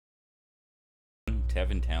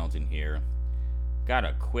Tevin Townsend here. Got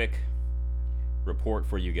a quick report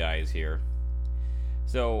for you guys here.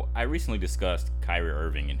 So, I recently discussed Kyrie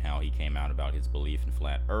Irving and how he came out about his belief in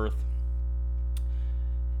flat earth.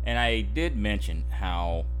 And I did mention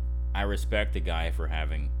how I respect the guy for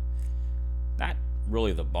having not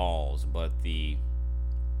really the balls, but the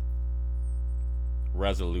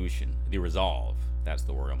resolve, that's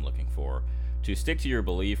the word I'm looking for, to stick to your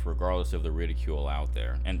belief regardless of the ridicule out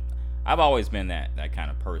there. And I've always been that kind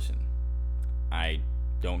of person. I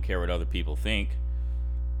don't care what other people think.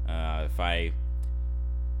 If I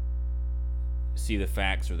see the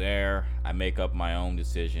facts are there, I make up my own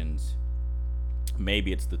decisions.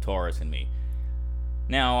 Maybe it's the Taurus in me.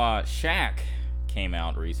 Now, Shaq came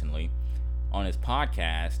out recently on his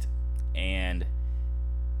podcast, and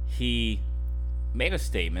he made a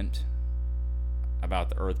statement about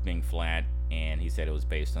the earth being flat, and he said it was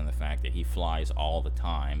based on the fact that he flies all the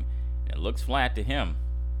time. It looks flat to him.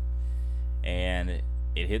 And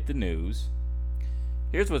it hit the news.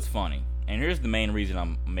 Here's what's funny, and here's the main reason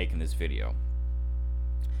I'm making this video,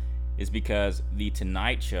 is because the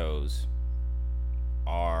Tonight shows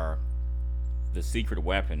are the secret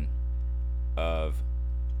weapon of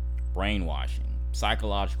brainwashing,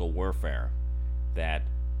 psychological warfare that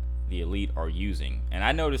the elite are using. And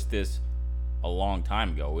I noticed this a long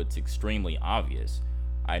time ago. It's extremely obvious.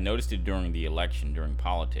 I noticed it during the election, during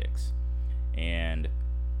politics. And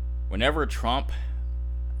whenever Trump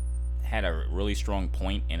had a really strong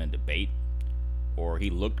point in a debate, or he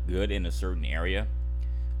looked good in a certain area,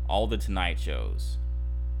 all the Tonight shows,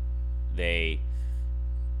 they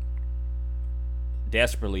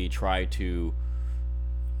desperately try to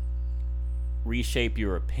reshape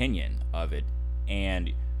your opinion of it,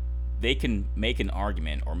 and they can make an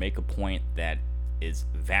argument or make a point that is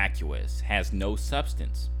vacuous, has no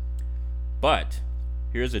substance. But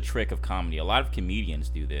here's a trick of comedy. A lot of comedians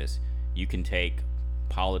do this. You can take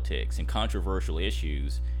politics and controversial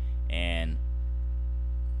issues and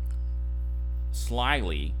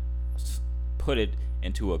slyly put it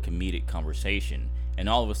into a comedic conversation, and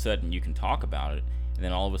all of a sudden you can talk about it, and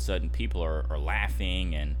then all of a sudden people are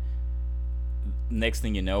laughing, and next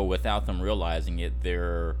thing you know, without them realizing it,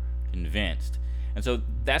 they're convinced. And so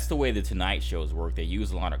that's the way the Tonight shows work. They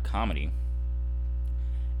use a lot of comedy,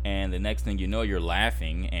 and the next thing you know, you're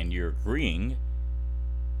laughing and you're agreeing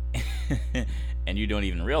and you don't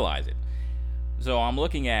even realize it. So I'm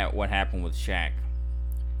looking at what happened with Shaq.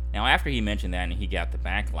 Now, after he mentioned that and he got the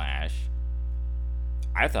backlash,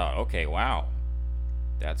 I thought, okay, wow,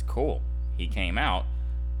 that's cool. He came out,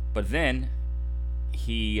 but then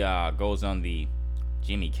he goes on the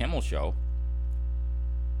Jimmy Kimmel show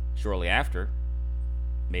shortly after,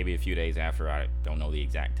 maybe a few days after, I don't know the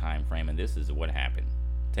exact time frame, and this is what happened.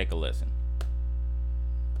 Take a listen.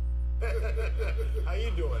 How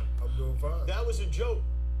you doing? I'm doing fine. That was a joke.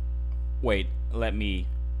 Wait, let me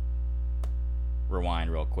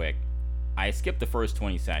rewind real quick. I skipped the first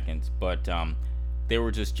 20 seconds, but they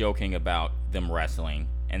were just joking about them wrestling.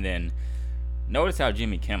 And then notice how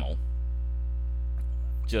Jimmy Kimmel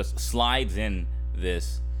just slides in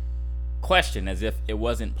this question as if it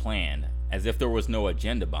wasn't planned, as if there was no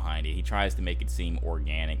agenda behind it. He tries to make it seem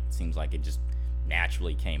organic. It seems like it just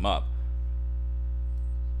naturally came up.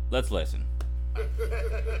 Let's listen.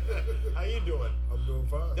 How you doing? I'm doing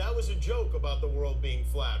fine. That was a joke about the world being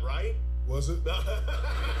flat, right? Was it?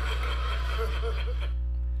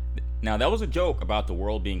 Now, that was a joke about the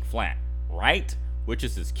world being flat, right? Which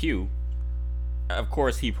is his cue. Of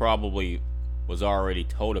course, he probably was already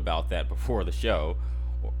told about that before the show,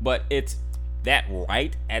 but it's that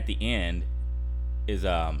right at the end is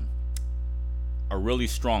a really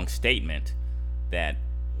strong statement that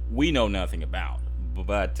we know nothing about.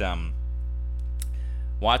 But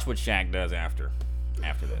watch what Shaq does after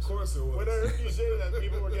this. Of course it was. When I heard you say that,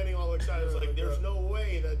 people were getting all excited. It's like, there's no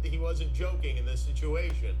way that he wasn't joking in this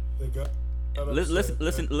situation. They got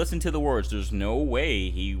Listen to the words. There's no way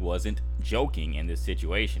he wasn't joking in this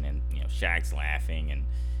situation, and Shaq's laughing. And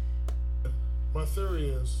My theory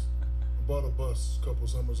is, I bought a bus a couple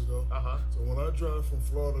summers ago. Uh-huh. So when I drive from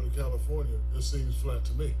Florida to California, it seems flat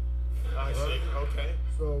to me. I see. Okay.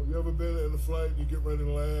 So you ever been in a flight, you get ready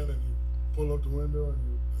to land, and you pull up the window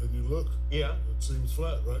and you look? Yeah. It seems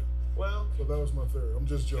flat, right? Well. So that was my theory. I'm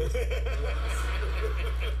just joking.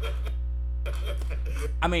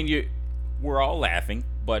 I mean, we're all laughing,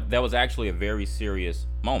 but that was actually a very serious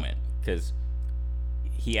moment, because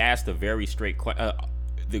he asked a very straight question.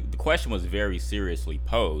 The question was very seriously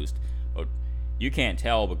posed, but you can't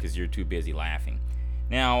tell because you're too busy laughing.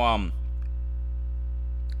 Now,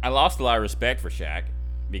 I lost a lot of respect for Shaq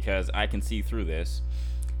because I can see through this.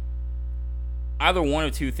 either one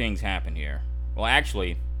of two things happen here. Well,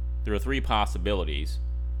 actually, there are three possibilities,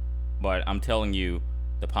 but I'm telling you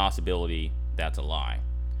the possibility that's a lie.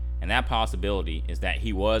 And that possibility is that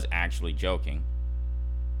he was actually joking,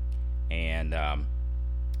 and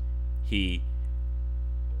he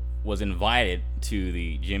was invited to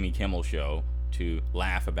the Jimmy Kimmel show to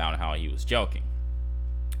laugh about how he was joking.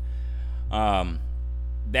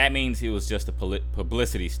 That means it was just a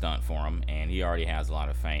publicity stunt for him, and he already has a lot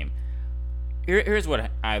of fame. Here's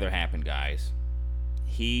what either happened, guys.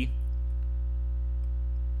 He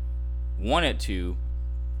wanted to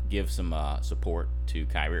give some support to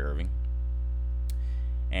Kyrie Irving,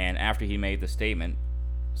 and after he made the statement,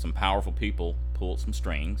 some powerful people pulled some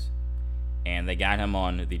strings, and they got him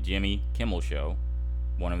on the Jimmy Kimmel show,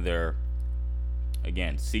 one of their,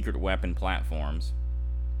 again, secret weapon platforms,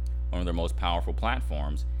 one of their most powerful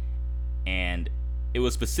platforms, and it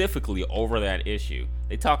was specifically over that issue.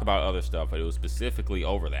 They talk about other stuff, but it was specifically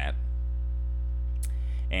over that.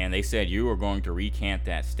 And they said, you are going to recant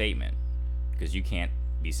that statement because you can't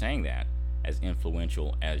be saying that as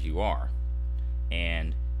influential as you are.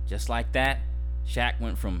 And just like that, Shaq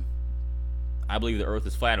went from, I believe the earth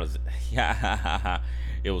is flat, it was,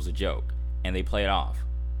 it was a joke. And they play it off.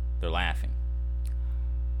 They're laughing.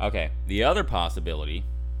 Okay, the other possibility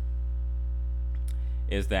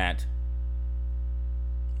is that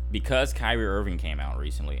because Kyrie Irving came out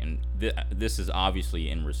recently, and this is obviously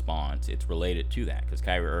in response, it's related to that, because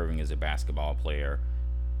Kyrie Irving is a basketball player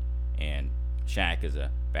and Shaq is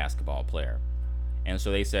a basketball player. And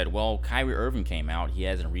so they said, well, Kyrie Irving came out, he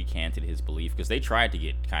hasn't recanted his belief, because they tried to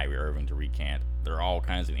get Kyrie Irving to recant. There are all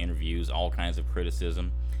kinds of interviews, all kinds of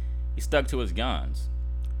criticism. He stuck to his guns,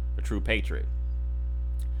 a true patriot.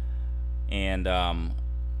 And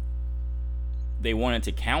they wanted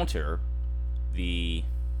to counter the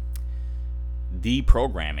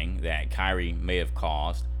deprogramming that Kyrie may have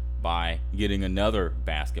caused by getting another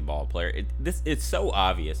basketball player. It's so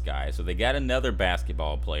obvious, guys. So they got another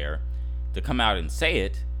basketball player to come out and say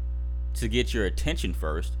it to get your attention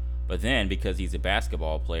first, but then because he's a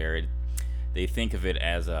basketball player, they think of it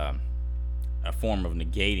as a form of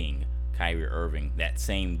negating Kyrie Irving, that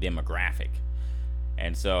same demographic.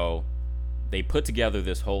 And so they put together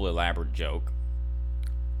this whole elaborate joke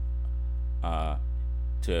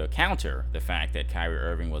to counter the fact that Kyrie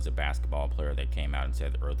Irving was a basketball player that came out and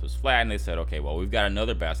said the earth was flat. And they said, okay, well, we've got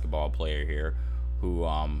another basketball player here who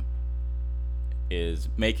is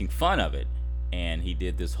making fun of it, and he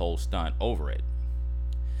did this whole stunt over it.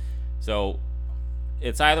 So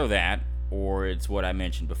it's either that, or it's what I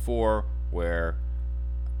mentioned before, where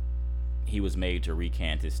he was made to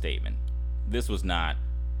recant his statement. This was not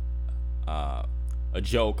a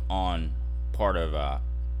joke on part of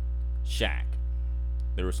Shaq.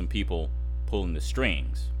 There were some people pulling the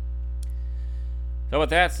strings. So with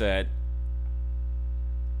that said,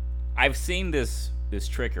 I've seen this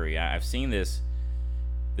trickery. I've seen this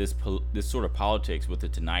sort of politics with the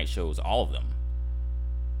Tonight Shows, all of them,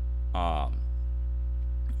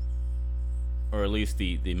 or at least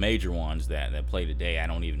the major ones that play today. I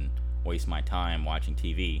don't even waste my time watching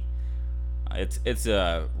TV. It's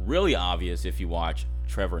really obvious if you watch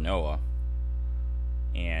Trevor Noah,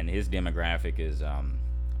 and his demographic is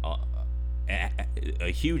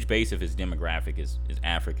a huge base of his demographic is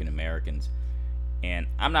African Americans. And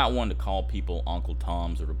I'm not one to call people Uncle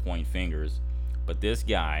Toms or to point fingers, but this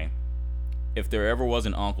guy, if there ever was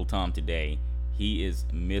an Uncle Tom today, he is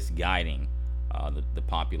misguiding the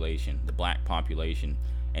population, the black population.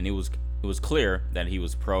 And it was clear that he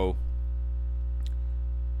was pro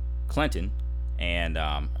Clinton and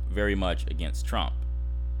very much against Trump.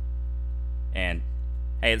 And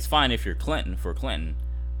hey, it's fine if you're Clinton for Clinton.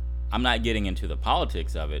 I'm not getting into the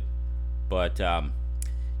politics of it, but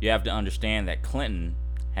you have to understand that Clinton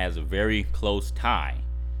has a very close tie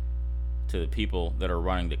to the people that are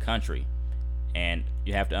running the country. And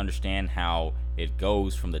you have to understand how it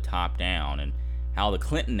goes from the top down, and how the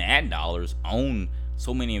Clinton ad dollars own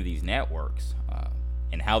so many of these networks,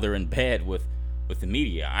 and how they're in bed with the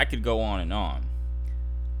media. I could go on and on.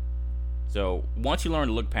 So once you learn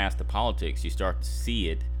to look past the politics, you start to see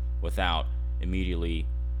it without immediately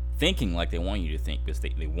thinking like they want you to think, because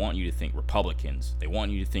they want you to think Republicans, they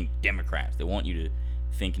want you to think Democrats, they want you to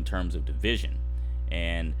think in terms of division.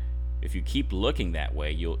 And if you keep looking that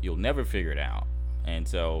way, you'll never figure it out. And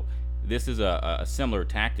so this is a similar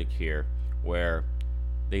tactic here, where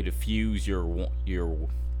they diffuse your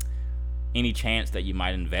any chance that you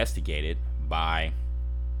might investigate it by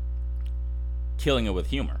killing it with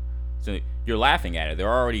humor. So you're laughing at it.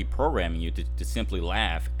 They're already programming you to simply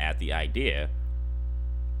laugh at the idea.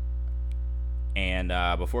 And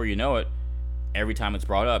before you know it, every time it's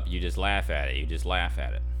brought up, you just laugh at it. You just laugh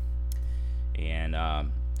at it.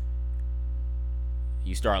 And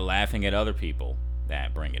you start laughing at other people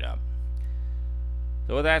that bring it up.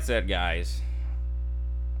 So with that said, guys,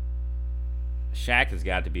 Shaq has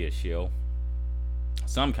got to be a shill.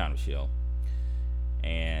 Some kind of shill.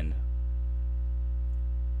 And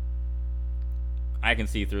I can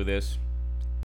see through this.